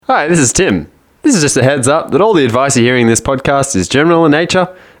Hi, this is Tim. This is just a heads up that all the advice you're hearing in this podcast is general in nature.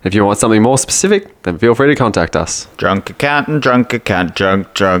 If you want something more specific, then feel free to contact us. Drunk accountant, drunk accountant, drunk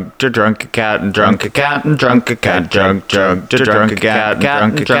accountant, drunk accountant, drunk accountant, drunk accountant,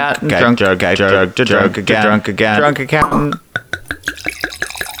 drunk accountant, drunk accountant, drunk accountant.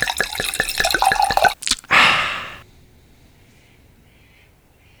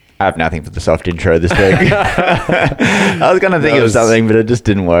 I have nothing for the soft intro this week. I was going to think of something, but it just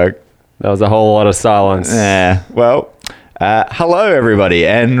didn't work. That was a whole lot of silence. Yeah. Well, hello everybody,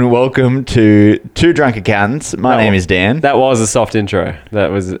 and welcome to Two Drunk Accountants. My name is Dan. That was a soft intro. That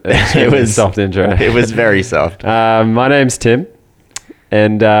was a soft intro. It was very soft. My name's Tim,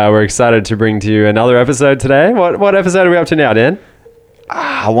 and we're excited to bring to you another episode today. What episode are we up to now, Dan?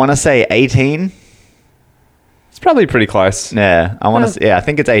 I want to say 18. It's probably pretty close. Yeah, I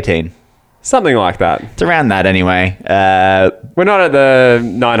think it's 18. Something like that. It's around that anyway. We're not at the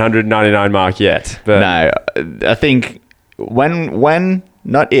 999 mark yet. But no, I think when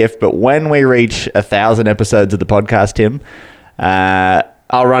not if, but when we reach 1,000 episodes of the podcast, Tim,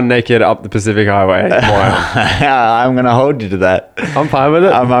 I'll run naked up the Pacific Highway. I'm going to hold you to that. I'm fine with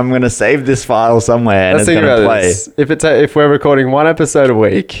it. I'm going to save this file somewhere, and Let's it's think going to about play. this. If we're recording one episode a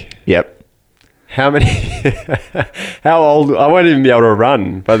week, Yep. how many? How old? I won't even be able to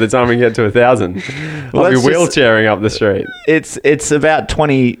run by the time we get to 1,000. I'll be wheelchairing up the street. It's about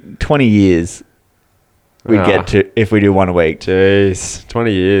 20 years we get to if we do one a week. Jeez,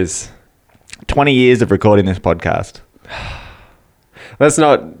 20 years. 20 years of recording this podcast. Let's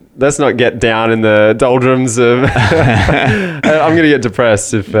not get down in the doldrums of. I'm going to get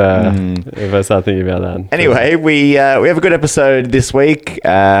depressed if I start thinking about that. Anyway, we have a good episode this week.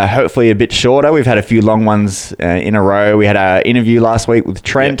 Hopefully a bit shorter. We've had a few long ones in a row. We had our interview last week with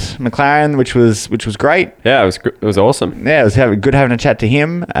Trent McLaren, which was great. Yeah, it was awesome. Yeah, it was good having a chat to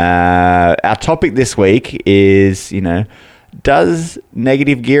him. Our topic this week is, does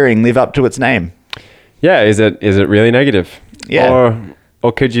negative gearing live up to its name? Yeah, is it really negative? Yeah.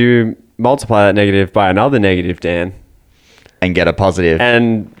 Or could you multiply that negative by another negative, Dan? And get a positive.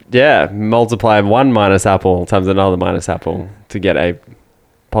 And yeah, multiply one minus apple times another minus apple to get a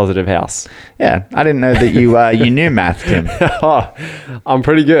positive house. Yeah, I didn't know that you knew math, Tim. Oh, I'm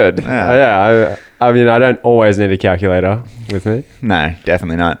pretty good. Yeah. I mean, I don't always need a calculator with me. No,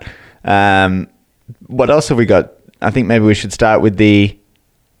 definitely not. What else have we got? I think maybe we should start with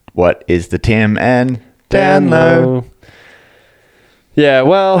what is the Tim and Dan Low? Yeah,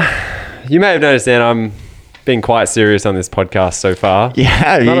 well, you may have noticed, Dan, I'm being quite serious on this podcast so far.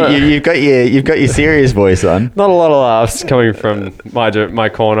 Yeah, you've got your serious voice on. Not a lot of laughs coming from my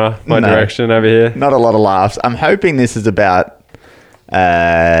corner, my direction over here. Not a lot of laughs. I'm hoping this is about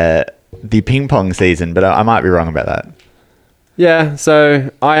the ping pong season, but I might be wrong about that. Yeah,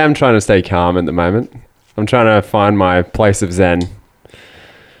 so I am trying to stay calm at the moment. I'm trying to find my place of zen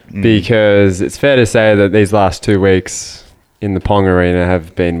because it's fair to say that these last 2 weeks in the Pong arena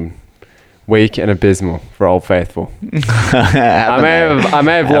have been weak and abysmal for Old Faithful. I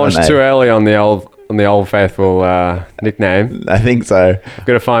may have launched too early on the Old Faithful nickname. I think so. I've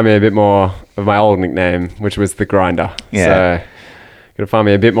got to find me a bit more of my old nickname, which was the Grinder. Yeah. So got to find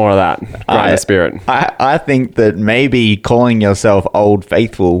me a bit more of that Grinder spirit. I think that maybe calling yourself Old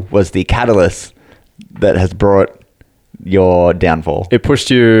Faithful was the catalyst that has brought your downfall. It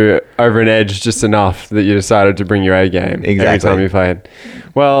pushed you over an edge just enough that you decided to bring your A game every time you played.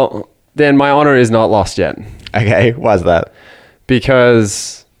 Well, then my honor is not lost yet. Okay, why is that?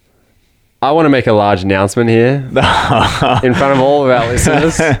 Because I want to make a large announcement here in front of all of our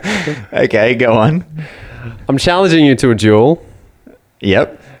listeners. Okay, go on. I'm challenging you to a duel.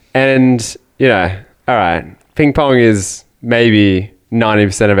 Yep. And, all right, ping pong is maybe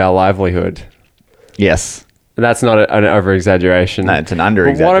 90% of our livelihood. Yes. That's not an over-exaggeration. No, it's an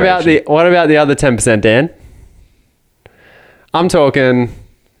under-exaggeration. What about the other 10%, Dan? I'm talking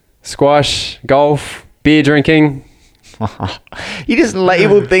squash, golf, beer drinking. You just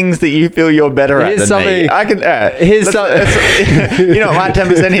label things that you feel you're better at than me. I can. Here's something. My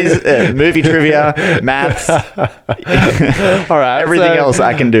 10% is movie trivia, maths. All right. Everything else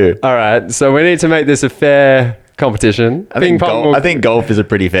I can do. All right. So we need to make this a fair competition. I think golf is a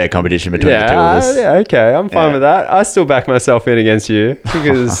pretty fair competition between the two of us. Yeah, okay. I'm fine with that. I still back myself in against you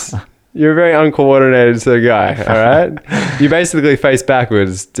because you're a very uncoordinated sort of guy, all right? You basically face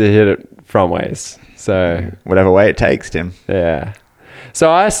backwards to hit it from ways. So whatever way it takes, Tim. Yeah.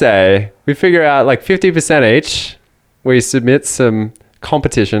 So I say we figure out like 50% each. We submit some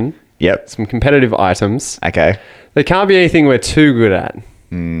competition. Yep. Some competitive items. Okay. There can't be anything we're too good at.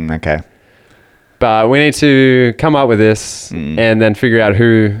 Okay. But we need to come up with this and then figure out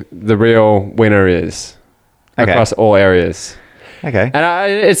who the real winner is across all areas. Okay.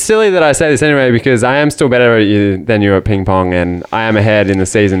 And it's silly that I say this anyway because I am still better at you than you at ping pong, and I am ahead in the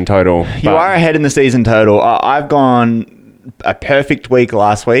season total. You are ahead in the season total. I've gone a perfect week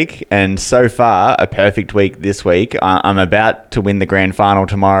last week, and so far a perfect week this week. I'm about to win the grand final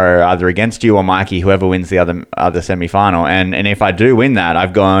tomorrow, either against you or Mikey, whoever wins the other semi-final. And if I do win that,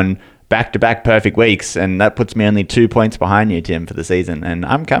 I've gone back-to-back perfect weeks, and that puts me only 2 points behind you, Tim, for the season, and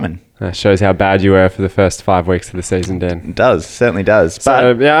I'm coming. That shows how bad you were for the first 5 weeks of the season, Dan. It does, certainly does.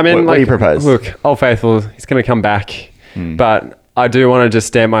 So, but yeah, I mean, what do you propose? Look, Old Faithful, he's going to come back, but I do want to just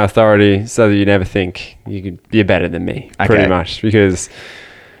stamp my authority so that you never think you're better than me, pretty much, because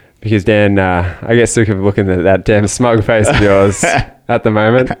Dan, I get sick of looking at that damn smug face of yours at the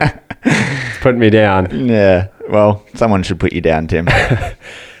moment. It's putting me down. Yeah, well, someone should put you down, Tim.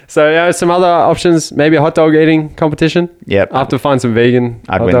 So, yeah, some other options, maybe a hot dog eating competition. Yep. I have to find some vegan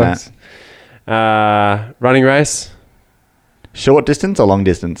I'd hot win dogs. Running race. Short distance or long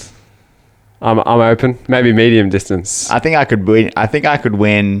distance? I'm open. Maybe medium distance. I think I could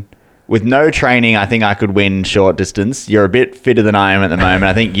win with no training. I think I could win short distance. You're a bit fitter than I am at the moment.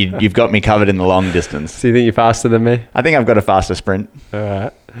 I think you've got me covered in the long distance. So you think you're faster than me? I think I've got a faster sprint. All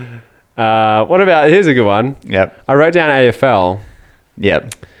right. What about, here's a good one. Yep. I wrote down AFL.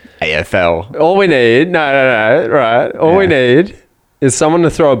 Yep. AFL. All we need, right. All we need is someone to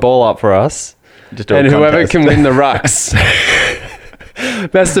throw a ball up for us. Just do a and whoever contest. can win the rucks.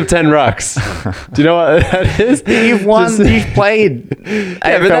 Best of 10 rucks. Do you know what that is? You've won. You've played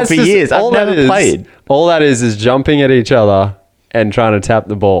AFL for years. I've never played. All that is jumping at each other and trying to tap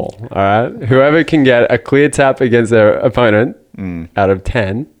the ball. All right. Whoever can get a clear tap against their opponent out of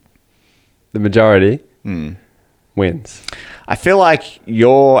 10, the majority, wins. I feel like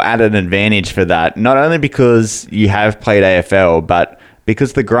you're at an advantage for that, not only because you have played AFL, but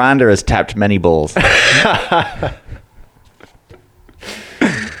because the grinder has tapped many balls. So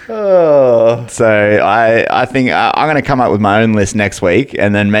I think I'm going to come up with my own list next week,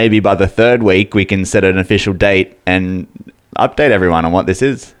 and then maybe by the third week we can set an official date and update everyone on what this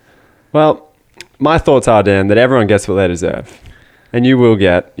is. Well, my thoughts are, Dan, that everyone gets what they deserve, and you will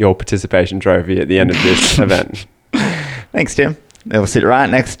get your participation trophy at the end of this event. Thanks, Tim. It will sit right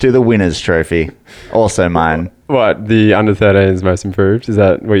next to the winner's trophy. Also mine. What, the under 13s most improved? Is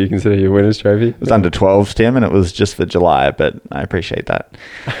that what you consider your winner's trophy? It was under 12s, Tim, and it was just for July, but I appreciate that.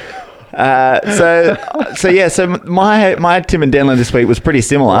 So my Tim and Denler this week was pretty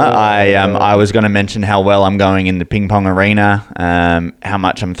similar. I was going to mention how well I'm going in the ping pong arena, how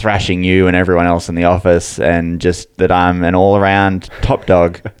much I'm thrashing you and everyone else in the office, and just that I'm an all-around top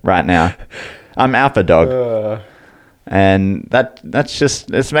dog right now. I'm alpha dog. And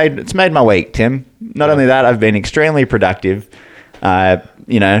it's made my week, Tim. Not only that, I've been extremely productive,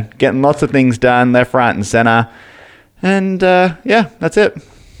 getting lots of things done left, right, and center. And that's it.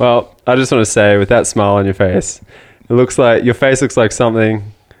 Well, I just want to say, with that smile on your face, your face looks like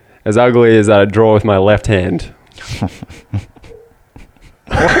something as ugly as I draw with my left hand.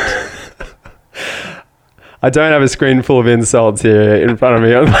 What? I don't have a screen full of insults here in front of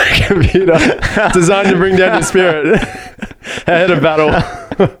me on my computer, designed to bring down your spirit ahead of battle.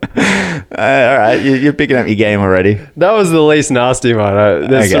 All right, you're picking up your game already. That was the least nasty one.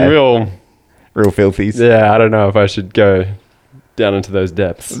 There's some real filthies. Yeah, I don't know if I should go down into those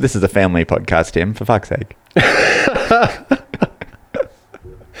depths. This is a family podcast, Tim, for fuck's sake.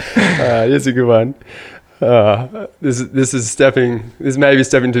 Here's a good one. This may be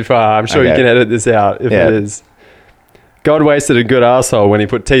stepping too far. I'm sure you can edit this out if it is. God wasted a good asshole when he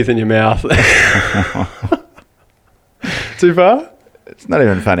put teeth in your mouth. Too far? It's not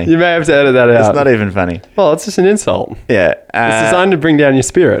even funny. You may have to edit that out. It's not even funny. Well, it's just an insult. Yeah. It's designed to bring down your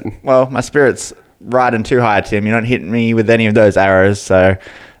spirit. Well, my spirit's riding too high, Tim. You're not hitting me with any of those arrows, so...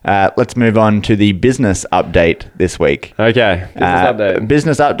 let's move on to the business update this week. Okay,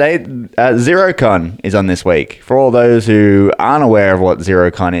 business update. Xerocon is on this week. For all those who aren't aware of what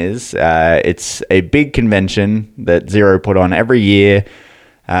Xerocon is, it's a big convention that Xero put on every year.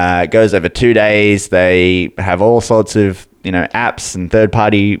 It goes over 2 days. They have all sorts of apps and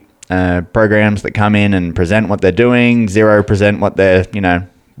third-party programs that come in and present what they're doing. Xero present what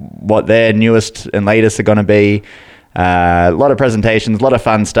their newest and latest are going to be. A lot of presentations, a lot of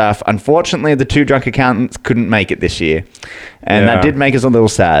fun stuff. Unfortunately, the two drunk accountants couldn't make it this year. And that did make us a little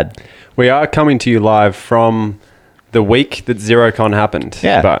sad. We are coming to you live from the week that Xerocon happened.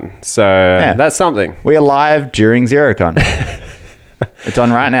 Yeah. That's something. We are live during Xerocon. It's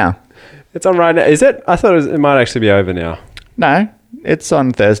on right now. It's on right now. Is it? I thought it might actually be over now. No. It's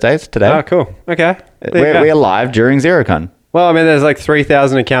on Thursdays today. Oh, cool. Okay. We're live during Xerocon. Well, I mean, there's like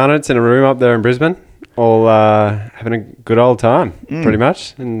 3,000 accountants in a room up there in Brisbane, all having a good old time, pretty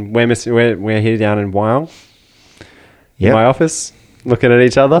much. And we're here down in Wyong, in my office, looking at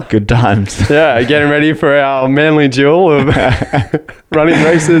each other. Good times. Yeah, getting ready for our manly duel of running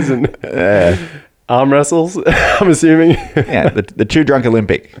races and arm wrestles, I'm assuming. Yeah, the Two Drunk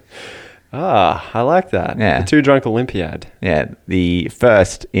Olympic. Ah, I like that. Yeah. The Two Drunk Olympiad. Yeah, the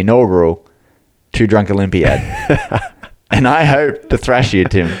first inaugural Two Drunk Olympiad. And I hope to thrash you,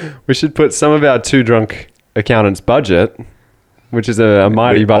 Tim. We should put some of our Two Drunk accountants' budget, which is a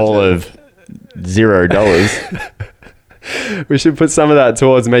mighty budget. All of $0. We should put some of that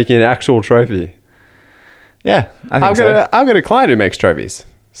towards making an actual trophy. Yeah, I've got a client who makes trophies,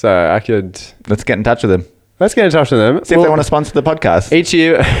 so I could. Let's get in touch with them. Let's get in touch with them. See if they want to sponsor the podcast. Each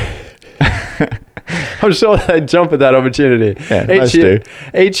year, I'm sure they'd jump at that opportunity. Yeah,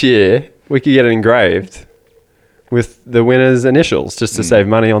 each year, we could get it engraved with the winner's initials, just to save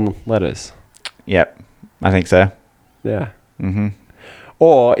money on letters. Yep, I think so. Yeah. Mm-hmm.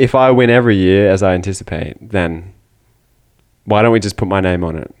 Or if I win every year, as I anticipate, then why don't we just put my name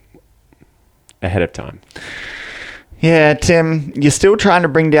on it ahead of time? Yeah, Tim, you're still trying to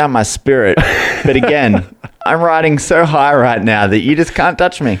bring down my spirit. But again, I'm riding so high right now that you just can't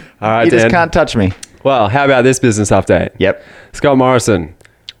touch me. All right, you Dan. just can't touch me. Well, how about this business update? Yep. Scott Morrison,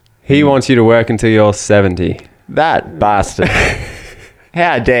 he wants you to work until you're 70. That bastard.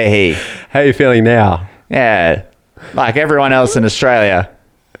 How dare he? How are you feeling now? Yeah, like everyone else in Australia.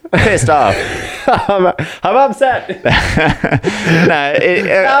 Pissed off. I'm upset.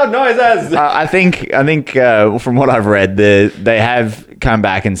 Loud noises. I think from what I've read, they have come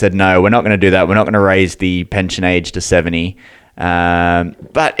back and said, no, we're not going to do that. We're not going to raise the pension age to 70.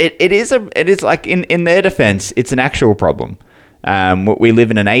 But it is like in their defense, it's an actual problem. We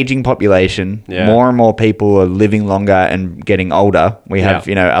live in an aging population. Yeah. More and more people are living longer and getting older. We have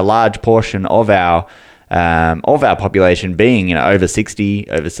a large portion of our population being over 60,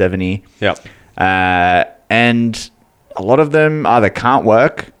 over 70. Yep. And a lot of them either can't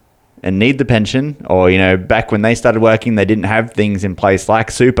work and need the pension, or back when they started working, they didn't have things in place like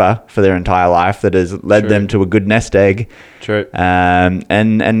super for their entire life that has led them to a good nest egg. True.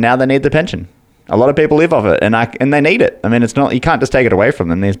 And now they need the pension. A lot of people live off it, and they need it. I mean, it's not, you can't just take it away from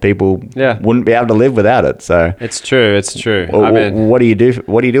them. These people wouldn't be able to live without it. So it's true. It's true. What do you do?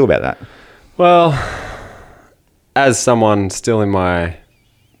 What do you do about that? Well, as someone still in my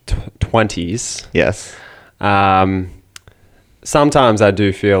 20s, yes, sometimes I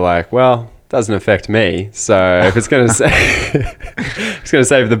do feel like, well, it doesn't affect me. So if it's going to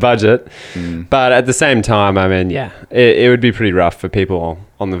save the budget, but at the same time, I mean, it would be pretty rough for people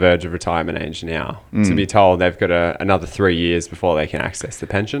on the verge of retirement age now to be told they've got another 3 years before they can access the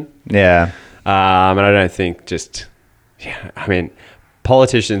pension. Yeah, and I don't think I mean,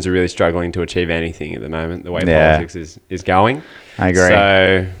 politicians are really struggling to achieve anything at the moment, the way politics is going. I agree.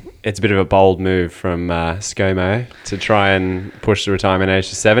 So it's a bit of a bold move from ScoMo to try and push the retirement age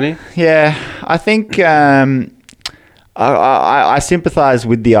to 70. Yeah, I think I sympathise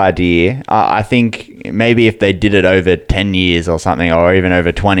with the idea. I think maybe if they did it over 10 years or something, or even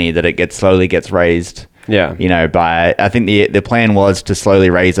over 20, that it slowly gets raised. Yeah. I think the plan was to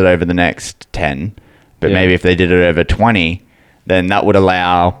slowly raise it over the next 10, but maybe if they did it over 20, then that would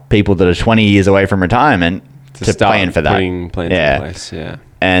allow people that are 20 years away from retirement to plan for that. Putting plans in place,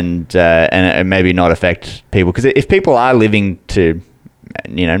 and maybe not affect people, because if people are living to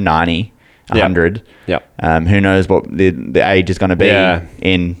 90, 100, who knows what the age is going to be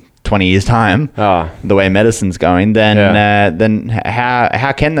in 20 years time, the way medicine's going, then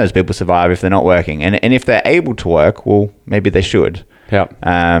how can those people survive if they're not working? And if they're able to work, well, maybe they should.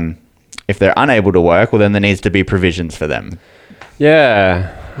 If they're unable to work, well, then there needs to be provisions for them.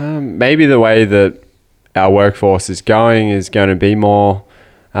 Maybe the way that our workforce is going to be more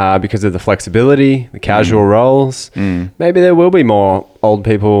because of the flexibility, the casual roles. Maybe there will be more old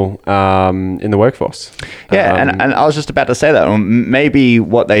people in the workforce. And I was just about to say that. Maybe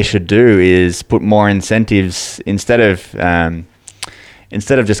what they should do is put more incentives instead of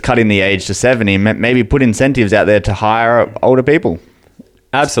just cutting the age to 70. Maybe put incentives out there to hire older people.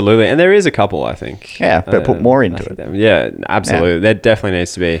 Absolutely. And there is a couple, I think. Yeah, but put more into it. Yeah, absolutely. There definitely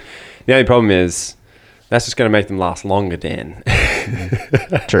needs to be. The only problem is that's just going to make them last longer, Dan.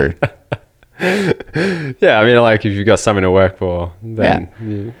 True. Yeah, I mean, like if you've got something to work for, then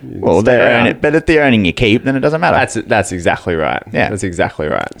you they're earning it. But if they're earning your keep, then it doesn't matter. That's exactly right. Yeah, that's exactly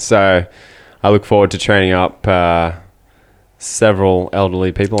right. So I look forward to training up several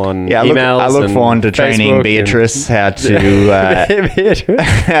elderly people on Yeah, emails. I look and forward to training Facebook Beatrice how to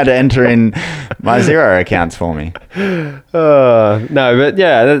how to enter in my Xero accounts for me. No, but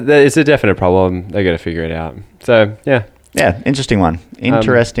yeah, it's a definite problem. They got to figure it out. So yeah. Yeah, interesting one.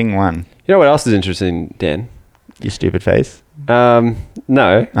 Interesting one. You know what else is interesting, Dan? You stupid face. No,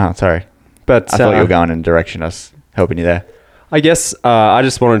 Oh, sorry. but I thought you were going in a direction. I was helping you there. I guess I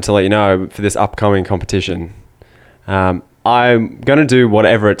just wanted to let you know for this upcoming competition, I'm going to do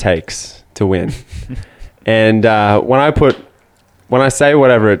whatever it takes to win. And when I say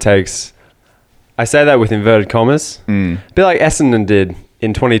whatever it takes, I say that with inverted commas. A bit like Essendon did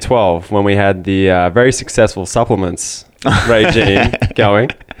in 2012 when we had the very successful supplements regime going.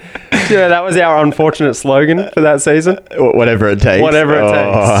 Yeah, that was our unfortunate slogan for that season. Whatever it takes. Whatever it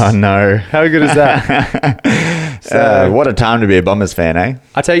takes. Oh, no. How good is that? So, what a time to be a Bombers fan, eh?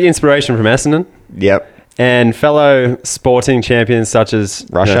 I take inspiration from Essendon Yep. and fellow sporting champions such as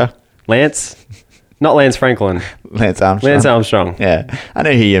Russia. Lance, not Lance Franklin, Lance Armstrong. Lance Armstrong. Yeah. I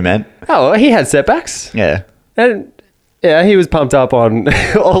know who you meant. Oh, well, he had setbacks. Yeah. And yeah, he was pumped up on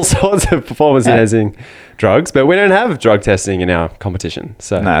all sorts of performance-enhancing drugs, but we don't have drug testing in our competition.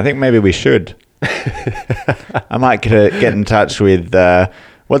 So No, I think maybe we should. I might get in touch with,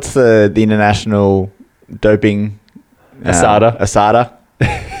 what's the international doping? ASADA. ASADA.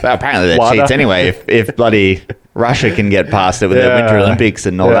 Well, apparently they're WADA. cheats anyway. If bloody Russia can get past it with their Winter Olympics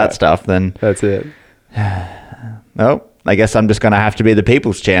and all that stuff, then... That's it. Well, I guess I'm just going to have to be the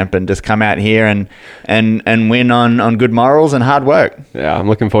people's champ and just come out here and win on good morals and hard work. Yeah, I'm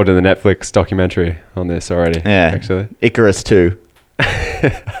looking forward to the Netflix documentary on this already. Yeah. Actually. Icarus 2.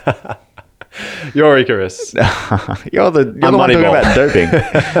 You're Icarus. You're the one talking Moneyball. about doping.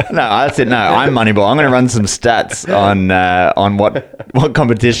 No, that's it. No, I'm Moneyball. I'm going to run some stats on what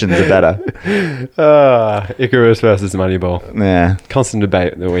competitions are better. Icarus versus Moneyball. Yeah, Constant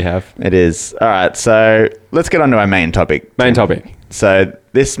debate that we have. it is. All right, so let's get on to our main topic. Main topic. So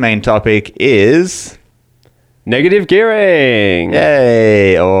this main topic is... Negative gearing.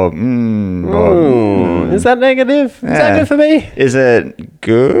 Yay! Is that negative? Is that Yeah. good for me? Is it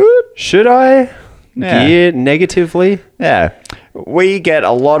good? Should I Yeah. gear negatively? Yeah. We get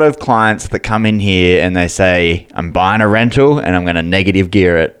a lot of clients that come in here and they say, I'm buying a rental and I'm going to negative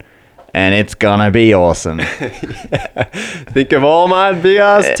gear it. And it's going to be awesome. Think of all my big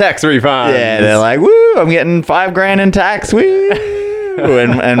ass tax refunds. Yeah, they're like, woo, I'm getting $5,000 in tax, woo.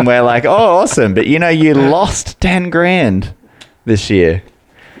 and we're like, oh, awesome. But you lost 10 grand this year.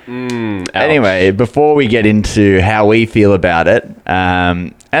 Ouch. Anyway, before we get into how we feel about it,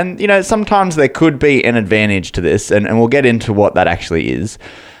 and sometimes there could be an advantage to this, and we'll get into what that actually is.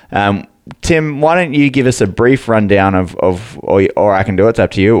 Tim, why don't you give us a brief rundown or I can do it, it's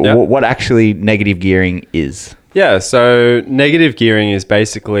up to you, Yep. what actually negative gearing is? Yeah, so negative gearing is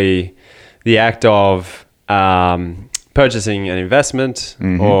basically the act of purchasing an investment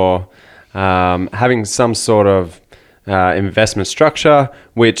or having some sort of investment structure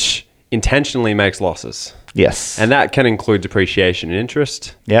which intentionally makes losses. Yes. And that can include depreciation and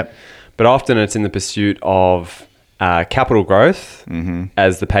interest. Yep. But often it's in the pursuit of capital growth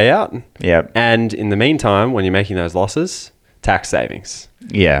as the payout. Yep. And in the meantime, when you're making those losses, tax savings.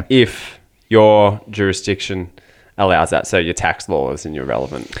 Yeah. If your jurisdiction allows that, so your tax laws and your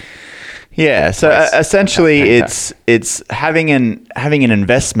relevant. Yeah, so Place. essentially Okay. it's having an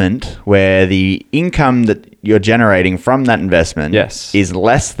investment where the income that you're generating from that investment Yes. is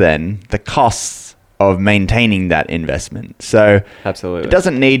less than the costs of maintaining that investment. So Absolutely. it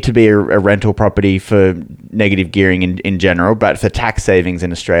doesn't need to be a rental property for negative gearing in general, but for tax savings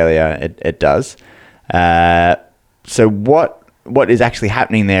in Australia, it does. So what is actually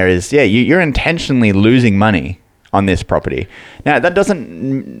happening there is, you're intentionally losing money on this property. Now, that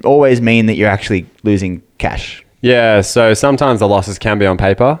doesn't always mean that you're actually losing cash. Yeah, so sometimes the losses can be on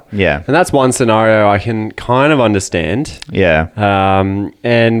paper. Yeah. And that's one scenario I can kind of understand. Yeah.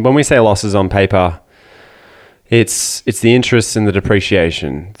 And when we say losses on paper, it's the interest and the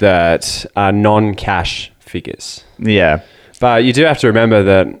depreciation that are non-cash figures. Yeah. But you do have to remember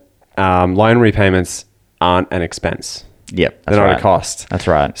that loan repayments aren't an expense. Yep. They're not a cost. That's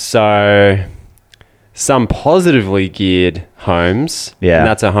right. So some positively geared homes, Yeah. and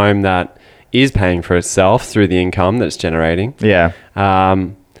that's a home that is paying for itself through the income that it's generating, Yeah.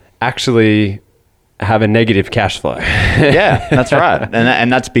 actually have a negative cash flow. Yeah, that's right.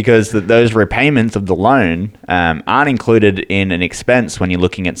 And that's because those repayments of the loan aren't included in an expense when you're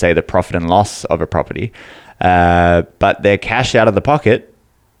looking at, say, the profit and loss of a property. But they're cash out of the pocket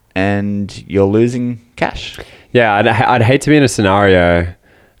and you're losing cash. Yeah, I'd hate to be in a scenario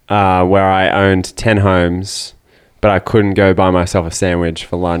where I owned 10 homes, but I couldn't go buy myself a sandwich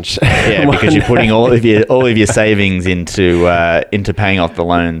for lunch. Yeah, because you're putting all of your savings into paying off the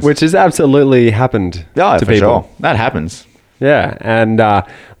loans, which has absolutely happened to people. Sure. That happens. Yeah, and a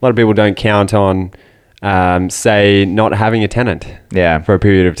lot of people don't count on, say, not having a tenant. Yeah, for a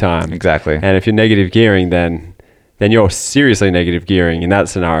period of time. Exactly. And if you're negative gearing, then you're seriously negative gearing in that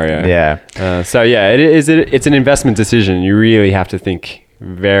scenario. Yeah. So yeah, it's an investment decision. You really have to think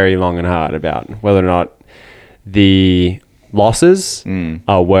very long and hard about whether or not the losses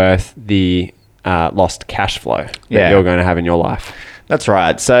are worth the lost cash flow that you're going to have in your life. That's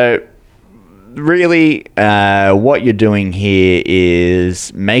right. So really, what you're doing here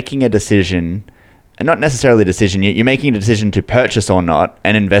is making a decision, and not necessarily a decision, you're making a decision to purchase or not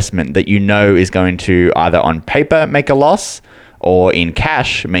an investment that you know is going to either on paper make a loss or in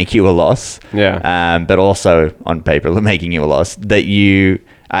cash make you a loss. Yeah. But also on paper making you a loss that you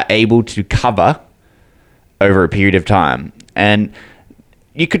are able to cover over a period of time. And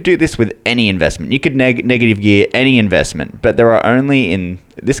you could do this with any investment. You could negative gear any investment, but there are only, in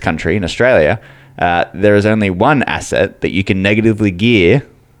this country, in Australia, there is only one asset that you can negatively gear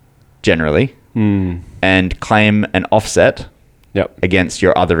generally and claim an offset against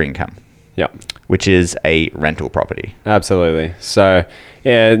your other income, which is a rental property. Absolutely. So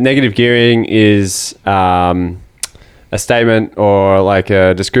yeah, negative gearing is a statement or like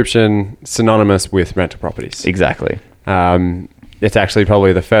a description synonymous with rental properties. Exactly. It's actually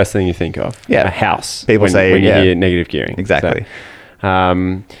probably the first thing you think of. Yeah. A house. People say when you hear negative gearing. Exactly.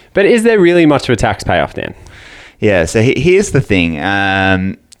 So, but is there really much of a tax payoff, Dan? Yeah. So here's the thing.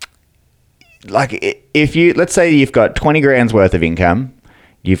 Like if let's say you've got 20 grand's worth of income,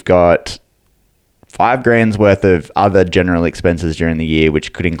 you've got 5 grand's worth of other general expenses during the year,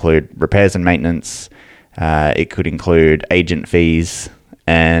 which could include repairs and maintenance. It could include agent fees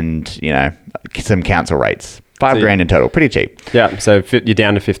and, some council rates. 5 grand in total, pretty cheap. Yeah, so you're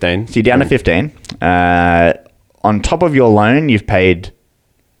down to 15. So you're down to 15. On top of your loan, you've paid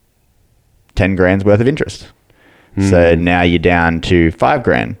 10 grand's worth of interest. So now you're down to 5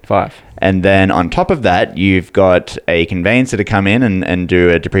 grand. 5. And then on top of that, you've got a conveyancer to come in and do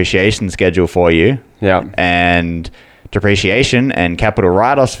a depreciation schedule for you. Yeah. And depreciation and capital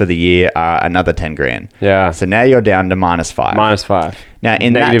write-offs for the year are another 10 grand. Yeah. So now you're down to -5. -5. Now,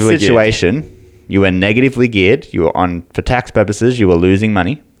 in that situation, you were negatively geared. You were for tax purposes, you were losing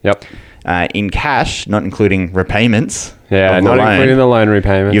money. Yep. In cash, not including repayments. Yeah, of the not loan, including the loan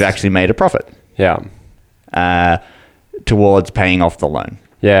repayments. You've actually made a profit. Yeah. Towards paying off the loan.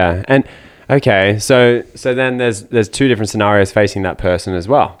 Yeah. And okay, so then there's 2 different scenarios facing that person as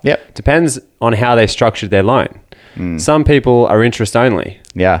well. Yep. Depends on how they structured their loan. Some people are interest only.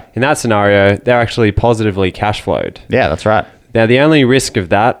 Yeah. In that scenario, they're actually positively cash flowed. Yeah, that's right. Now, the only risk of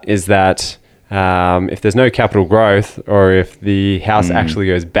that is that if there's no capital growth or if the house actually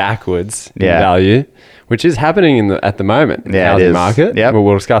goes backwards in value, which is happening at the moment in the housing market,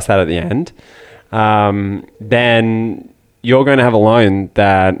 we'll discuss that at the end, then you're going to have a loan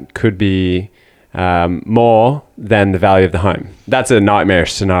that could be more than the value of the home. That's a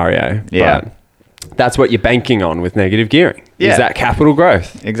nightmarish scenario. Yeah. But that's what you're banking on with negative gearing. Yeah. Is that capital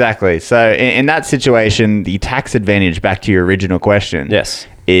growth. Exactly. So in that situation, the tax advantage, back to your original question,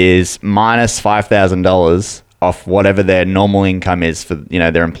 is minus $5,000 off whatever their normal income is for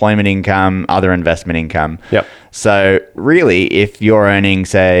their employment income, other investment income. Yep. So really, if you're earning,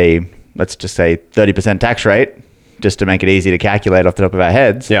 say, let's just say 30% tax rate, just to make it easy to calculate off the top of our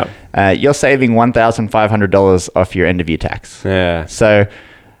heads, you're saving $1,500 off your end of year tax. Yeah. So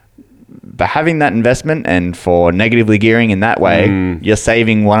by having that investment and for negatively gearing in that way, you're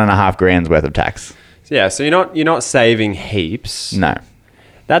saving 1.5 grand's worth of tax. Yeah, so you're not saving heaps. No.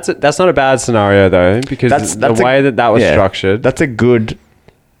 That's not a bad scenario though, because that's the way that was structured. That's a good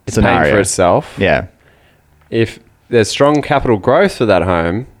scenario. Paying for itself. Yeah. If there's strong capital growth for that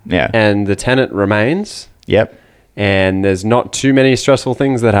home, and the tenant remains, and there's not too many stressful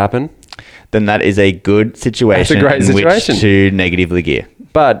things that happen, then that is a good situation. That's a great situation which to negatively gear.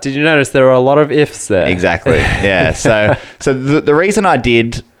 But did you notice there are a lot of ifs there? Exactly. Yeah. So the reason I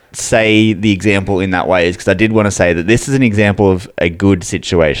did say the example in that way is because I did want to say that this is an example of a good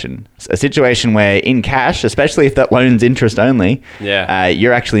situation. A situation where in cash, especially if that loan's interest only,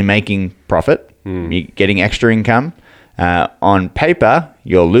 you're actually making profit. You're getting extra income. On paper,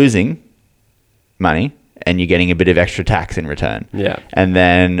 you're losing money and you're getting a bit of extra tax in return. Yeah. And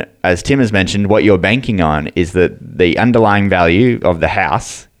then, as Tim has mentioned, what you're banking on is that the underlying value of the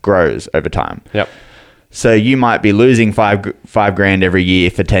house grows over time. Yep. So you might be losing five grand every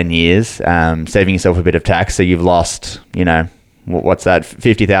year for 10 years, saving yourself a bit of tax. So you've lost, what's that,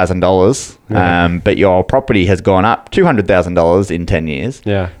 $50,000, Yeah. but your property has gone up $200,000 in 10 years.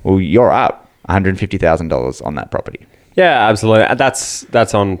 Yeah. Well, you're up $150,000 on that property. Yeah, absolutely.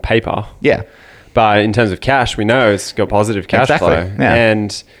 That's on paper. Yeah. But in terms of cash, we know it's got positive cash Exactly, flow. yeah.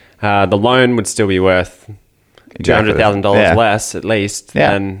 And the loan would still be worth Exactly. $200,000 Yeah. less, at least,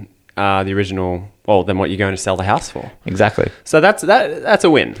 Yeah. than the original, than what you're going to sell the house for. Exactly. So that's a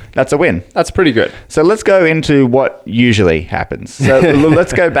win. That's a win. That's pretty good. So let's go into what usually happens. So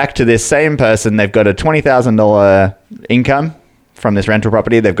let's go back to this same person. They've got a $20,000 income from this rental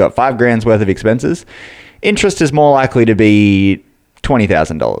property. They've got $5,000 worth of expenses. Interest is more likely to be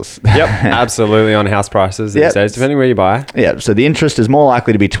 $20,000. Yep, absolutely, on house prices these Yep. days, depending where you buy. Yeah, so the interest is more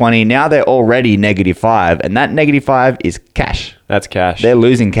likely to be 20. Now they're already -5, and that -5 is cash. That's cash. They're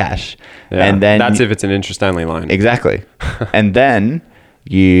losing cash. Yeah, And then that's if it's an interest-only loan. exactly. And then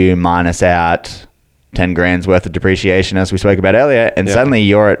you minus out 10 grand's worth of depreciation, as we spoke about earlier, and Yep. suddenly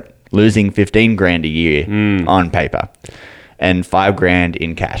you're at losing 15 grand a year on paper and 5 grand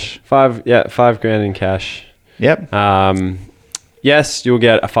in cash. $5,000 in cash. Yep. Yes, you'll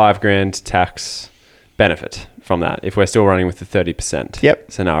get a $5,000 tax benefit from that if we're still running with the 30% Yep.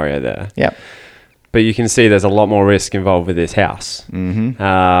 scenario there. Yep. But you can see there's a lot more risk involved with this house.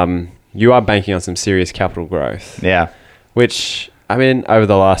 Mm-hmm. You are banking on some serious capital growth, Yeah. which, I mean, over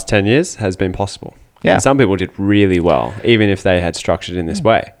the last 10 years has been possible. Yeah. And some people did really well, even if they had structured in this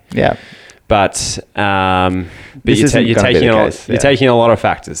way. Yeah. But This you're, isn't you're gonna be taking the a, case, you're yeah. taking a lot of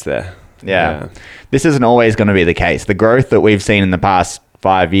factors there. Yeah. This isn't always going to be the case. The growth that we've seen in the past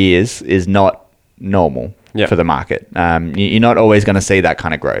 5 years is not normal Yeah. for the market. You're not always going to see that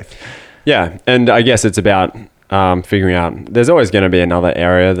kind of growth. Yeah, and I guess it's about figuring out. There's always going to be another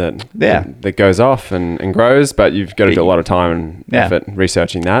area that goes off and grows, but you've got to do a lot of time and Yeah. effort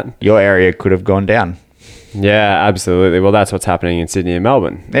researching that. Your area could have gone down. Yeah, absolutely. Well, that's what's happening in Sydney and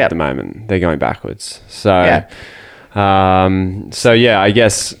Melbourne Yeah. at the moment. They're going backwards. So, Yeah. I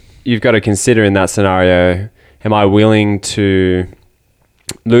guess you've got to consider in that scenario: am I willing to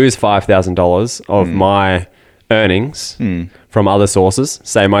lose $5,000 of my earnings from other sources,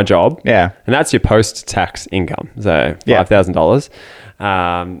 say my job? Yeah. And that's your post-tax income. So Yeah. $5,000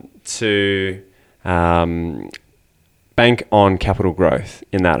 to bank on capital growth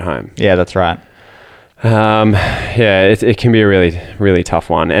in that home. Yeah, that's right. It can be a really, really tough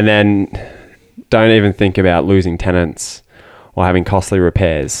one. And then don't even think about losing tenants or having costly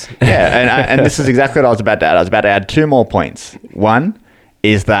repairs. Yeah, and this is exactly what I was about to add. I was about to add 2 more points. One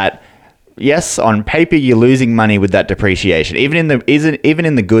is that, yes, on paper you're losing money with that depreciation. Even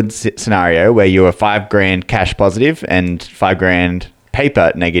in the good scenario where you are $5,000 cash positive and $5,000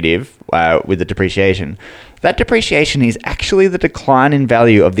 paper negative with the depreciation, that depreciation is actually the decline in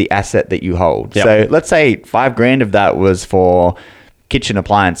value of the asset that you hold. Yep. So let's say $5,000 of that was for kitchen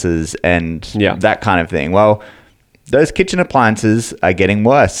appliances and that kind of thing. Well, those kitchen appliances are getting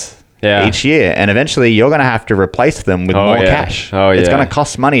worse each year, and eventually you're going to have to replace them with more cash. It's going to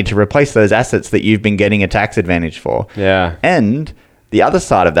cost money to replace those assets that you've been getting a tax advantage for. Yeah. And the other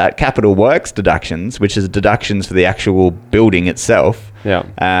side of that, capital works deductions, which is deductions for the actual building itself. Yeah.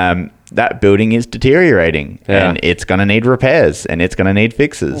 That building is deteriorating and it's going to need repairs and it's going to need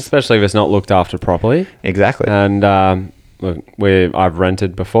fixes. Especially if it's not looked after properly. Exactly. And look, I've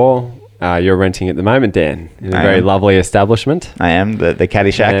rented before. You're renting at the moment, Dan, in a very lovely establishment. I am, the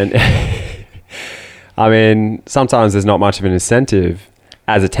Caddyshack. And I mean, sometimes there's not much of an incentive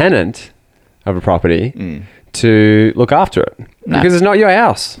as a tenant of a property to look after it because it's not your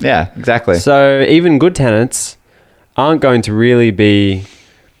house. Yeah, exactly. So even good tenants aren't going to really be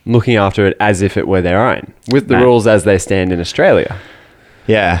looking after it as if it were their own, with the rules as they stand in Australia.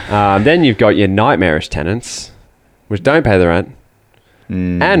 Yeah. Then you've got your nightmarish tenants, which don't pay the rent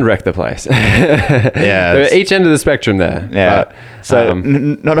and wreck the place. Yeah. They're each end of the spectrum there. Yeah. But, so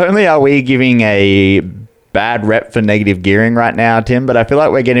not only are we giving a bad rep for negative gearing right now, Tim, but I feel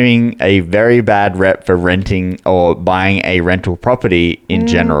like we're getting a very bad rep for renting or buying a rental property in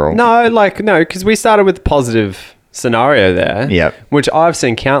general. No, because we started with the positive scenario there, which I've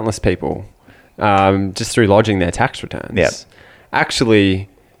seen countless people just through lodging their tax returns actually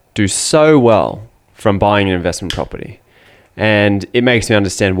do so well from buying an investment property. And it makes me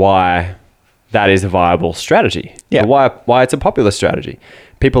understand why that is a viable strategy. Yeah. Why it's a popular strategy.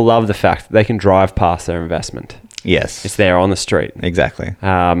 People love the fact that they can drive past their investment. Yes. It's there on the street. Exactly.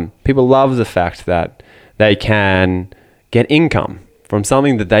 People love the fact that they can get income from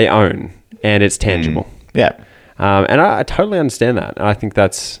something that they own and it's tangible. Yeah. And I totally understand that. And I think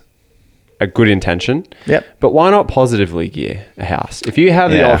that's a good intention. Yep. But why not positively gear a house? If you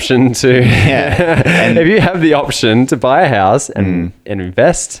have the Yeah. option to, if you have the option to buy a house and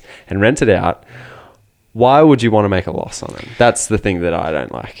invest and rent it out, why would you want to make a loss on it? That's the thing that I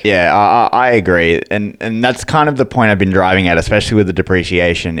don't like. Yeah, I agree. And that's kind of the point I've been driving at, especially with the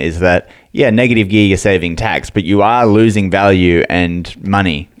depreciation, is that, yeah, negative gear, you're saving tax, but you are losing value and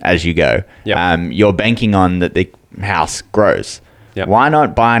money as you go. Yep. You're banking on that the house grows. Yep. Why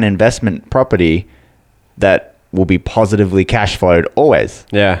not buy an investment property that will be positively cash flowed always?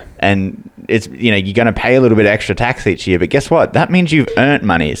 Yeah. And it's, you're going to pay a little bit extra tax each year, but guess what? That means you've earned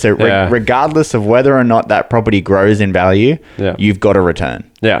money. So regardless of whether or not that property grows in value, you've got a return.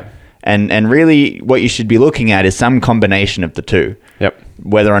 Yeah. And really what you should be looking at is some combination of the two. Yep.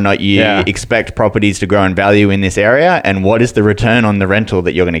 Whether or not you expect properties to grow in value in this area, and what is the return on the rental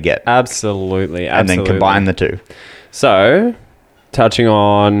that you're going to get. Absolutely. And then combine the two. So, touching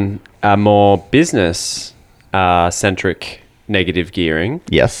on a more business centric negative gearing.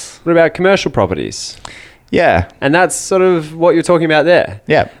 Yes. What about commercial properties? Yeah. And that's sort of what you're talking about there.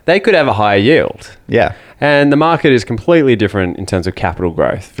 Yeah. They could have a higher yield. Yeah. And the market is completely different in terms of capital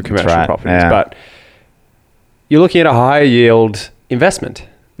growth for commercial properties. Yeah. But you're looking at a higher yield investment.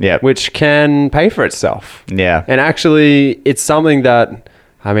 Yeah. Which can pay for itself. Yeah. And actually, it's something that,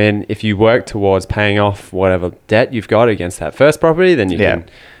 I mean, if you work towards paying off whatever debt you've got against that first property, then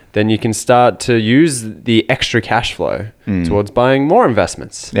you can start to use the extra cash flow towards buying more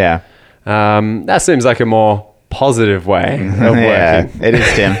investments. Yeah. That seems like a more positive way of working. Yeah, it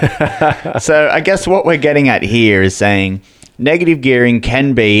is, Tim. So I guess what we're getting at here is saying negative gearing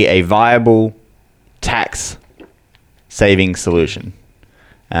can be a viable tax saving solution.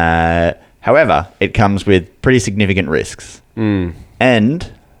 However, it comes with pretty significant risks.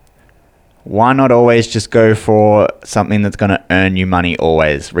 And why not always just go for something that's going to earn you money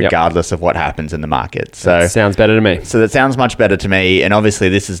always, regardless of what happens in the market? So that sounds better to me. So that sounds much better to me. And obviously,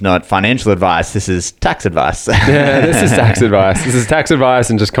 this is not financial advice. This is tax advice. Yeah, this is tax advice. This is tax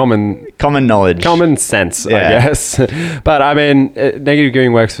advice and just common knowledge, common sense, I guess. But I mean, negative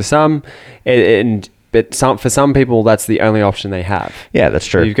gearing works for some, but for some people, that's the only option they have. Yeah, that's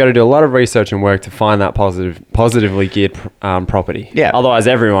true. So you've got to do a lot of research and work to find that positively geared property. Yeah. Otherwise,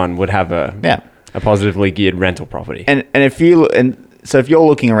 everyone would have a positively geared rental property. And if you're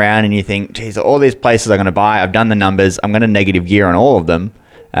looking around and you think, geez, all these places I'm going to buy, I've done the numbers, I'm going to negative gear on all of them,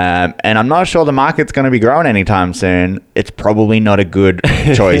 and I'm not sure the market's going to be growing anytime soon, it's probably not a good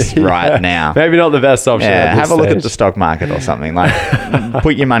choice right now. Maybe not the best option. Yeah, have a look at the stock market or something. Like,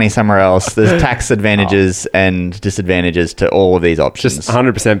 put your money somewhere else. There's tax advantages and disadvantages to all of these options. Just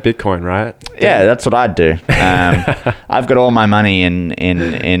 100% Bitcoin, right? Yeah, that's what I'd do. I've got all my money in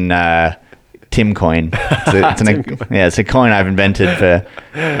Timcoin. It's a coin I've invented for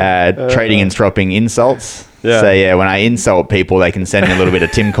trading and swapping insults. Yeah. So yeah, when I insult people, they can send me a little bit of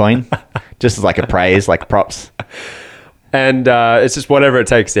Timcoin, just as like a praise, like props. And it's just whatever it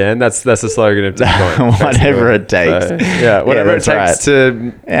takes, Dan. That's the slogan of Bitcoin. Whatever it takes. So, whatever it takes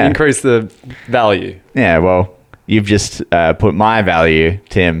to increase the value. Yeah, well, you've just put my value,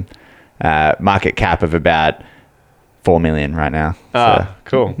 Tim, market cap of about 4 million right now. So,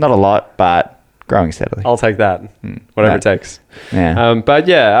 cool. Not a lot, but growing steadily. I'll take that. Whatever it takes. Yeah. But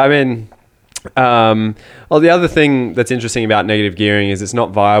yeah, I mean, the other thing that's interesting about negative gearing is it's not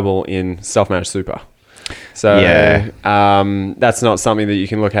viable in self-managed super. So that's not something that you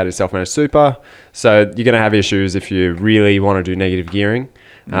can look at as self-managed super. So you're going to have issues if you really want to do negative gearing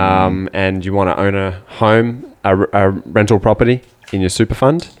and you want to own a home, a rental property in your super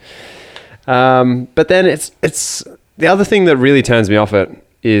fund. But then it's the other thing that really turns me off it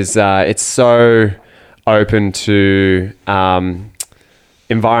is it's so open to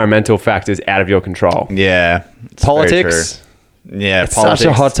environmental factors out of your control. Yeah. Politics. Yeah, it's such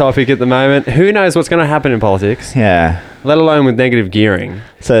a hot topic at the moment. Who knows what's going to happen in politics? Yeah. Let alone with negative gearing.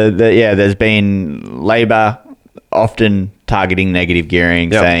 So, there's been Labor often targeting negative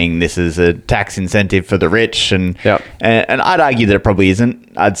gearing, saying this is a tax incentive for the rich. And I'd argue that it probably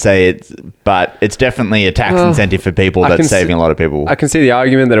isn't. I'd say but it's definitely a tax incentive for people that's saving a lot of people. I can see the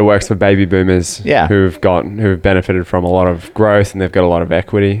argument that it works for baby boomers who've benefited from a lot of growth and they've got a lot of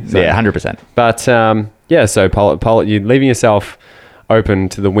equity. So, 100%. But so you're leaving yourself open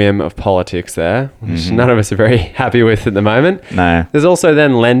to the whim of politics there, which none of us are very happy with at the moment. No. There's also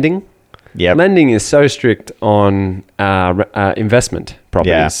then lending. Yep. Lending is so strict on investment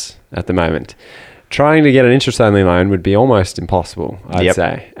properties at the moment. Trying to get an interest-only loan would be almost impossible, I'd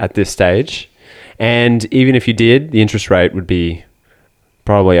say, at this stage. And even if you did, the interest rate would be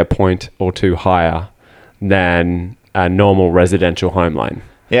probably a point or two higher than a normal residential home loan.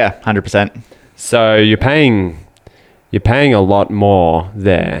 Yeah, 100%. So you're paying a lot more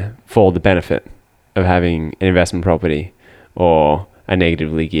there for the benefit of having an investment property or a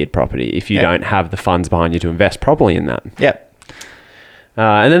negatively geared property if you don't have the funds behind you to invest properly in that. Yep.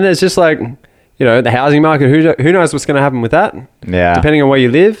 And then there's just like, the housing market. Who knows what's going to happen with that? Yeah. Depending on where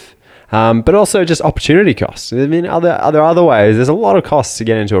you live. But also just opportunity costs. I mean, are there other ways? There's a lot of costs to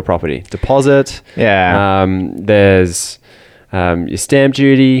get into a property. Deposit. Yeah. There's your stamp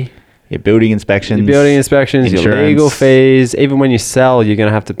duty. Your building inspections. Insurance. Your legal fees. Even when you sell, you're going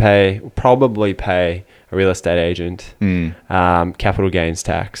to have to probably pay a real estate agent. Capital gains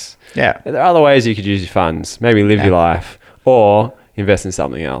tax. Yeah. There are other ways you could use your funds. Maybe live your life. Or invest in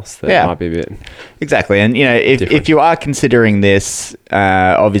something else that might be a bit exactly. And if you are considering this,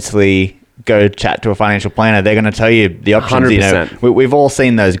 obviously go chat to a financial planner. They're going to tell you the options. 100%. We've all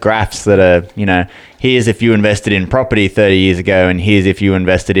seen those graphs that are here's if you invested in property 30 years ago, and here's if you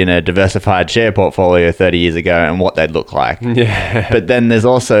invested in a diversified share portfolio 30 years ago, and what they'd look like. But then there's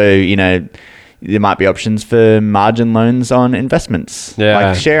also there might be options for margin loans on investments,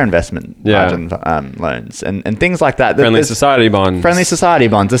 like share investment margin loans and things like that. Friendly society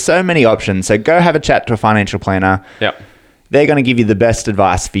bonds. There's so many options. So go have a chat to a financial planner. Yep. They're going to give you the best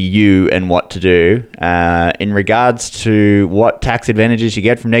advice for you and what to do. In regards to what tax advantages you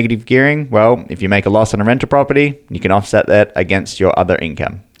get from negative gearing, well, if you make a loss on a rental property, you can offset that against your other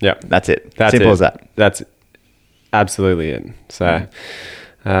income. Yeah. That's it. Simple as that. That's absolutely it. So,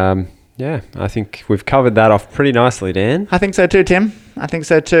 I think we've covered that off pretty nicely, Dan. I think so too, Tim. I think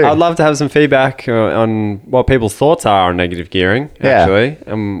so too. I'd love to have some feedback on what people's thoughts are on negative gearing, actually,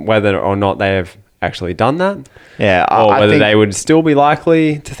 and whether or not they have actually done that. Yeah. Or whether they would still be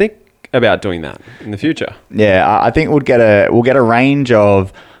likely to think about doing that in the future. Yeah, I think we'll get a range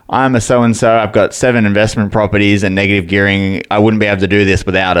of, I'm a so-and-so, I've got 7 investment properties and negative gearing, I wouldn't be able to do this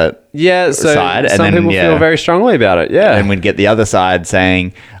without it. Yeah, so some people feel very strongly about it, yeah. And we'd get the other side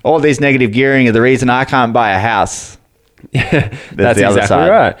saying, all these negative gearing are the reason I can't buy a house. Yeah, that's exactly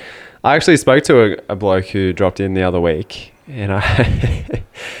right. I actually spoke to a bloke who dropped in the other week, and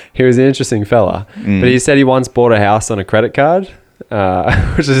he was an interesting fella, but he said he once bought a house on a credit card,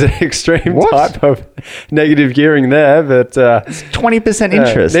 which is an extreme type of negative gearing there, but it's 20%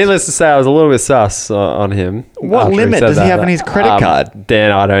 interest. Needless to say, I was a little bit sus on him. What limit does he have on his credit card?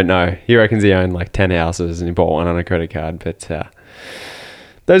 Dan, I don't know. He reckons he owned like 10 houses and he bought one on a credit card, but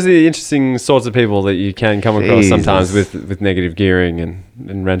those are the interesting sorts of people that you can come across sometimes with negative gearing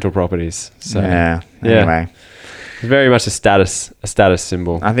and rental properties. So anyway. It's very much a status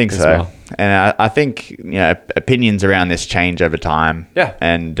symbol. I think so. Well. And I think opinions around this change over time. Yeah.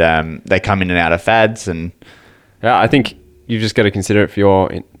 And they come in and out of fads. And I think you've just got to consider it for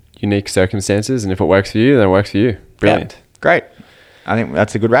your unique circumstances, and if it works for you, then it works for you. Brilliant. Yeah, great. I think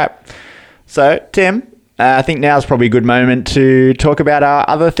that's a good wrap. So, Tim, I think now's probably a good moment to talk about our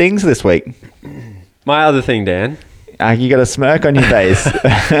other things this week. My other thing, Dan. You got a smirk on your face.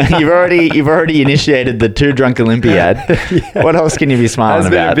 You've already initiated the Two Drunk Olympiad. Yeah. What else can you be smiling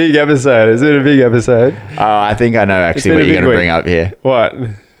about? It's been a big episode. Oh, I think I know actually what you're going to bring up here. What? I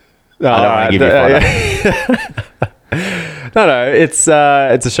don't want to give you fodder. No. It's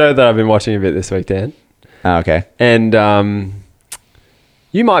a show that I've been watching a bit this week, Dan. Oh, okay. And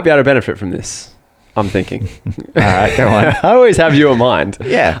you might be able to benefit from this, I'm thinking. All right, go on. I always have you in mind.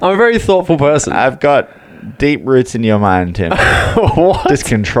 Yeah. I'm a very thoughtful person. I've got deep roots in your mind, Tim. What? Just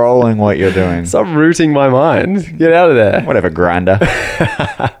controlling what you're doing. Stop rooting my mind. Get out of there. Whatever, grinder.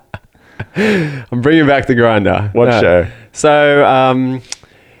 I'm bringing back the grinder. What show? So,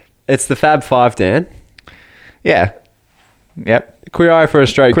 it's the Fab Five, Dan. Yeah. Yep. Queer Eye for a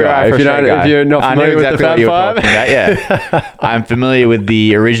Straight Guy. If you're not familiar with the Fab Five. Yeah. I'm familiar with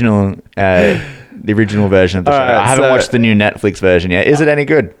the original version of the show. Right, I haven't watched the new Netflix version yet. Is it any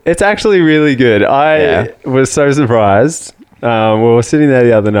good? It's actually really good. I was so surprised. We were sitting there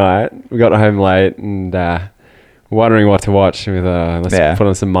the other night. We got home late and wondering what to watch. With let's put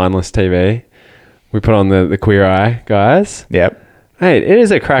on some mindless TV. We put on the Queer Eye guys. Yep. Hey, it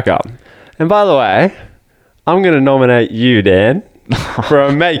is a crack up. And by the way, I'm going to nominate you, Dan, for a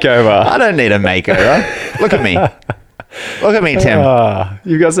makeover. I don't need a makeover. Look at me. Look at me, Tim.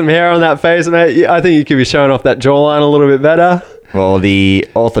 You've got some hair on that face, mate. I think you could be showing off that jawline a little bit better. Well, the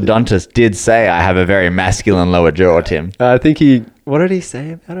orthodontist did say I have a very masculine lower jaw, Tim. I think what did he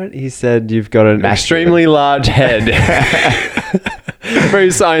say about it? He said you've got an extremely large head.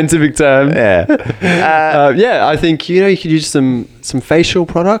 Very scientific term. Yeah. I think, you could use some facial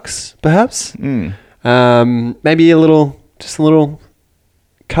products, perhaps. Maybe just a little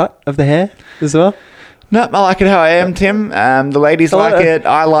cut of the hair as well. No, I like it how I am, Tim. The ladies like it.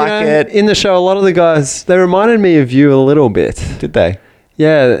 I like it. In the show, a lot of the guys, they reminded me of you a little bit. Did they?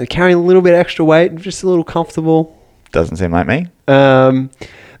 Yeah, carrying a little bit extra weight, just a little comfortable. Doesn't seem like me.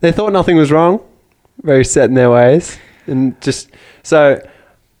 They thought nothing was wrong. Very set in their ways. And just, so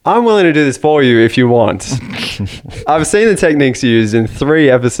I'm willing to do this for you if you want. I've seen the techniques used in 3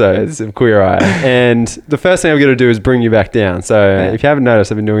 episodes of Queer Eye, and the first thing I'm going to do is bring you back down. So if you haven't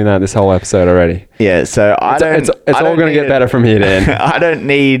noticed, I've been doing that this whole episode already. Yeah, so it's all going to get better from here to end. I don't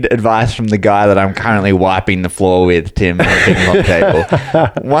need advice from the guy that I'm currently wiping the floor with, Tim, on the ping pong table.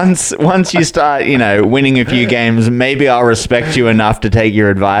 Once you start, winning a few games, maybe I'll respect you enough to take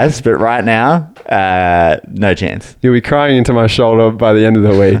your advice. But right now, no chance. You'll be crying into my shoulder by the end of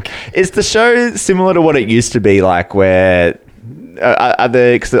the week. Is the show similar to what it used to be like, where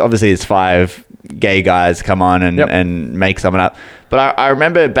cause obviously it's 5 gay guys come on and make something up? But I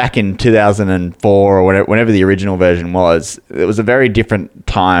remember back in 2004 or whenever the original version was, it was a very different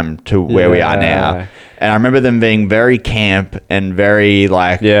time to where we are now. And I remember them being very camp and very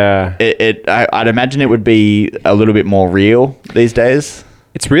like, I'd imagine it would be a little bit more real these days.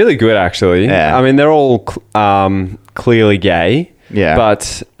 It's really good, actually. Yeah. I mean, they're all clearly gay. Yeah.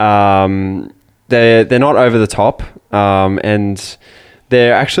 But they're not over the top. And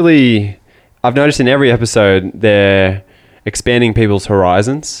they're actually, I've noticed in every episode, they're expanding people's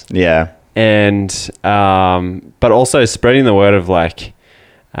horizons. Yeah. And, but also spreading the word of like,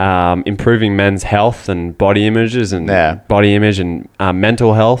 improving men's health and body images and body image and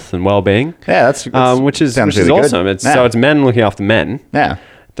mental health and well-being. Yeah, that's which is really awesome. So it's men looking after men. Yeah.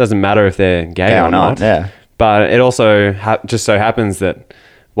 It doesn't matter if they're gay or not. Yeah. But it also just so happens that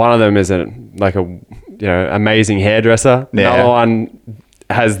one of them is amazing hairdresser. Yeah. Another one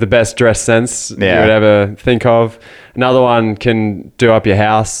has the best dress sense you would Yeah. ever think of. Another one can do up your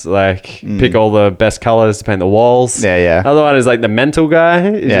house, like pick all the best colors to paint the walls. Yeah, yeah. Another one is like the mental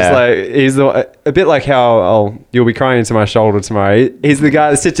guy. He's just like, he's a bit like how you'll be crying into my shoulder tomorrow. He's the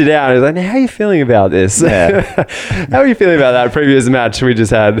guy that sits you down and is like, how are you feeling about this? Yeah. How are you feeling about that previous match we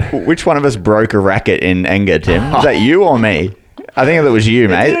just had? Which one of us broke a racket in anger, Tim? Was that you or me? I think it was you,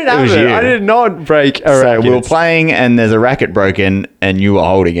 mate. It was you. I did not break a racket. So we were playing and there's a racket broken and you were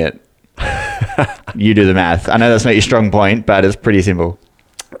holding it. You do the math. I know that's not your strong point, but it's pretty simple.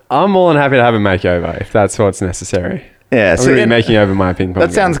 I'm more than happy to have a makeover if that's what's necessary. Yeah, I'm going to be making over my ping pong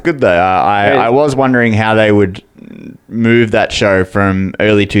That sounds good, though. I was wondering how they would move that show from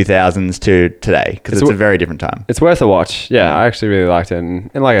early 2000s to today, because it's a very different time. It's worth a watch. Yeah, I actually really liked it.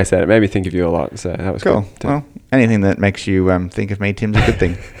 And like I said, it made me think of you a lot. So that was cool. Good. Well, anything that makes you think of me, Tim's a good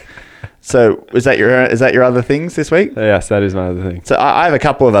thing. So is that your other things this week? Yes, that is my other thing. So I have a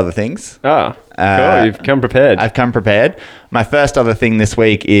couple of other things. Oh, cool. You've come prepared. I've come prepared. My first other thing this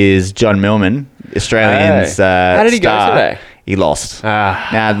week is John Millman, Australians. How did he go today? He lost.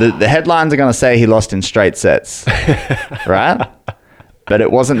 Now, the headlines are going to say he lost in straight sets, right? But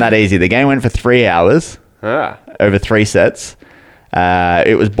it wasn't that easy. The game went for 3 hours over 3 sets.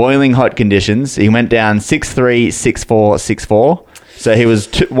 It was boiling hot conditions. He went down 6-3, 6-4, 6-4. So he was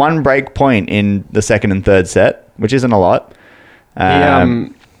 1 break point in the second and third set, which isn't a lot.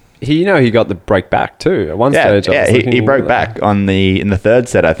 He got the break back too at one stage. Yeah, he broke back in the third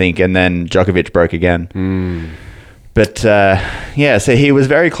set, I think, and then Djokovic broke again. But so he was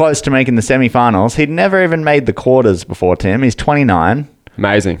very close to making the semi-finals. He'd never even made the quarters before, Tim. He's 29.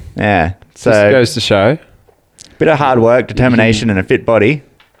 Amazing. Yeah. So just goes to show. Bit of hard work, determination, and a fit body.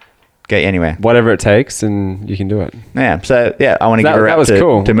 Get you anywhere. Whatever it takes, and you can do it. Yeah. So I want to give a rap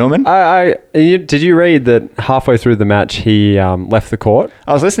to Millman. Did you read that halfway through the match he left the court?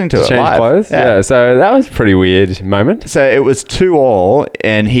 I was listening to it change live. Clothes. Yeah. So that was a pretty weird moment. So it was 2-2,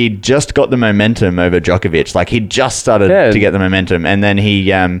 and he just got the momentum over Djokovic. Like he just started to get the momentum, and then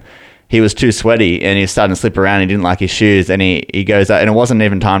he was too sweaty, and he was starting to slip around. He didn't like his shoes, and he goes out, and it wasn't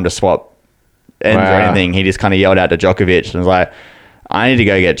even time to swap ends or anything. He just kind of yelled out to Djokovic and was like, I need to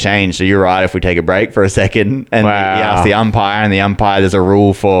go get changed. So you're right if we take a break for a second. And he asked the umpire, and the umpire, there's a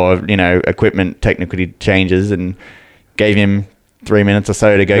rule for, equipment technically changes, and gave him 3 minutes or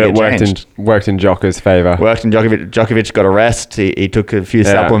so to go get changed. Worked in Djokovic's favour. Worked in Djokovic. Djokovic got a rest. He took a few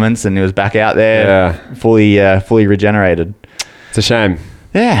supplements, and he was back out there fully regenerated. It's a shame.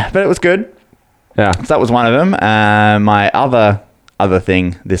 Yeah, but it was good. Yeah. So that was one of them. My other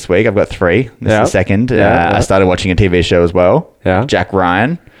thing this week, I've got 3. This is the second. I started watching a TV show as well. Yeah. Jack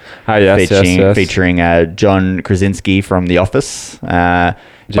Ryan. Oh, yes, featuring John Krasinski from The Office.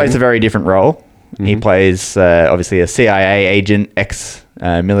 Plays a very different role. Mm-hmm. He plays obviously a CIA agent,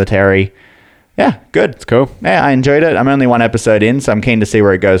 ex-military. Yeah, good. It's cool. Yeah, I enjoyed it. I'm only 1 episode in, so I'm keen to see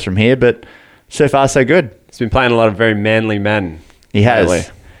where it goes from here. But So far, so good. He's been playing a lot of very manly men. He has.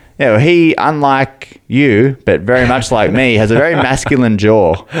 lately. Yeah, well, he, unlike you, but very much like me, has a very masculine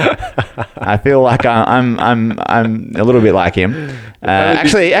jaw. I feel like I'm a little bit like him.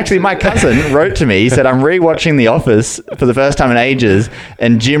 Actually, my cousin wrote to me. He said, "I'm rewatching The Office for the first time in ages,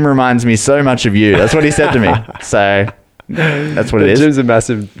 and Jim reminds me so much of you." That's what he said to me. So that's what it is. Jim's a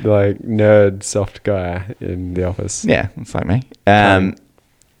massive like nerd, soft guy in The Office. Yeah, it's like me.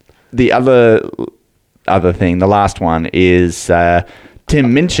 The other thing, the last one is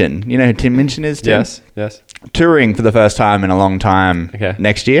Tim Minchin. You know who Tim Minchin is, Tim? Yes. Touring for the first time in a long time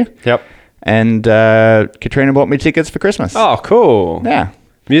next year. Yep. And Katrina bought me tickets for Christmas. Oh, cool. Yeah.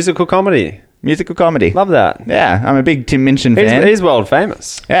 Musical comedy. Musical comedy. Love that. Yeah, I'm a big Tim Minchin fan. He's world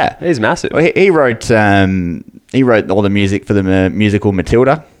famous. Yeah. He's massive. Well, he wrote all the music for the musical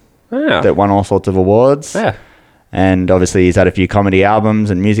Matilda that won all sorts of awards. Yeah. And obviously he's had a few comedy albums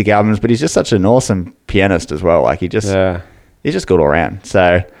and music albums, but he's just such an awesome pianist as well. Like he's just good all around.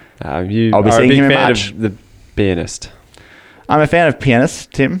 So I'll be seeing him in March. Of the pianist. I'm a fan of pianists,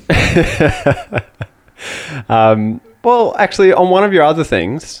 Tim. Well, actually, on one of your other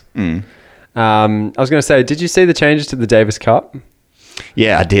things, I was going to say, did you see the changes to the Davis Cup?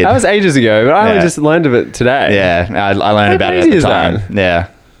 Yeah, I did. That was ages ago, but I only just learned of it today. Yeah, I learned about it at the time. Yeah.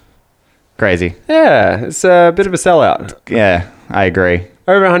 Crazy. Yeah, it's a bit of a sellout. Yeah, I agree.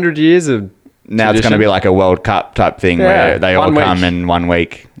 Over 100 years of now it's going to be like a World Cup type thing where they all come in 1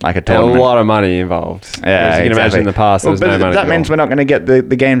 week, like a tournament. A lot of money involved. Yeah, you can imagine in the past there was no money. That means we're not going to get the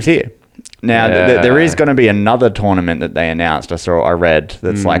games here. Now, there is going to be another tournament that they announced. I read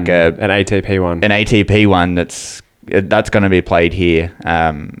that's like an ATP one. An ATP one that's going to be played here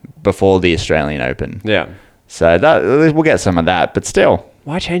before the Australian Open. Yeah. So we'll get some of that, but still.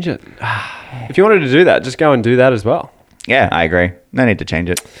 Why change it? If you wanted to do that, just go and do that as well. Yeah, I agree. No need to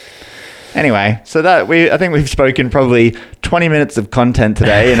change it. Anyway, so I think we've spoken probably 20 minutes of content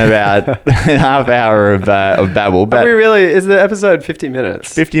today in about a half hour of babble. But is the episode 50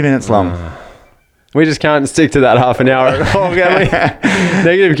 minutes? 50 minutes long. We just can't stick to that half an hour at all, can we?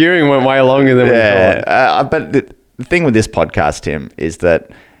 Negative gearing went way longer than we thought. But the thing with this podcast, Tim, is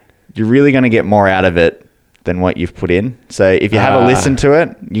that you're really going to get more out of it than what you've put in. So if you have a listen to it,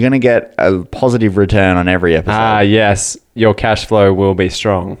 you're going to get a positive return on every episode. Yes. Your cash flow will be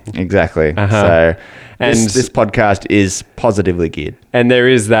strong. Exactly. So this podcast is positively geared. And there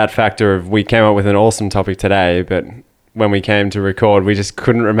is that factor of we came up with an awesome topic today, but when we came to record, we just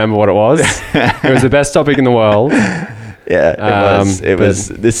couldn't remember what it was. It was the best topic in the world. Yeah, it was.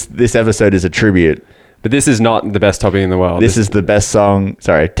 This episode is a tribute. But this is not the best topic in the world. This is the best song.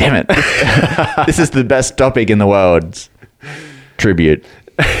 Sorry, damn it. This is the best topic in the world. Tribute.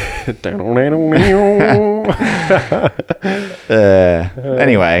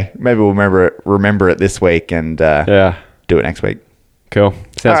 Anyway, maybe we'll remember it this week and do it next week. Cool.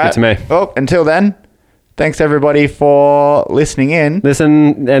 Sounds good to me. Well, until then, thanks everybody for listening in.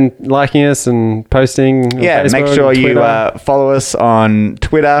 Listen and liking us and posting. Yeah, make sure you follow us on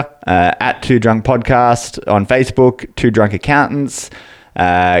Twitter at Two Drunk Podcast, on Facebook, Two Drunk Accountants.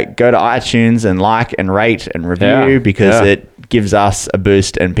 Go to iTunes and like and rate and review because it gives us a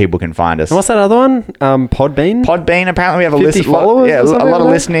boost and people can find us. And what's that other one? Podbean. Podbean. Apparently, we have a list. Followers. A lot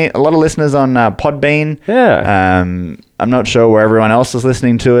of listeners on Podbean. Yeah. I'm not sure where everyone else is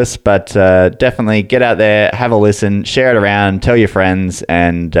listening to us, but definitely get out there, have a listen, share it around, tell your friends,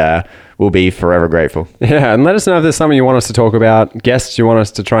 and we'll be forever grateful. Yeah, and let us know if there's something you want us to talk about, guests you want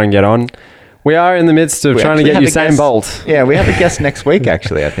us to try and get on. We are in the midst of trying to get Usain Bolt. Yeah, we have a guest next week,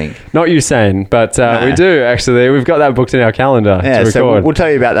 actually, I think. Not Usain, but we do, actually. We've got that booked in our calendar to record. So we'll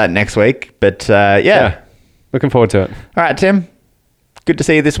tell you about that next week. But, looking forward to it. All right, Tim. Good to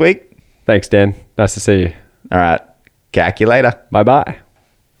see you this week. Thanks, Dan. Nice to see you. All right. Catch you later. Bye-bye.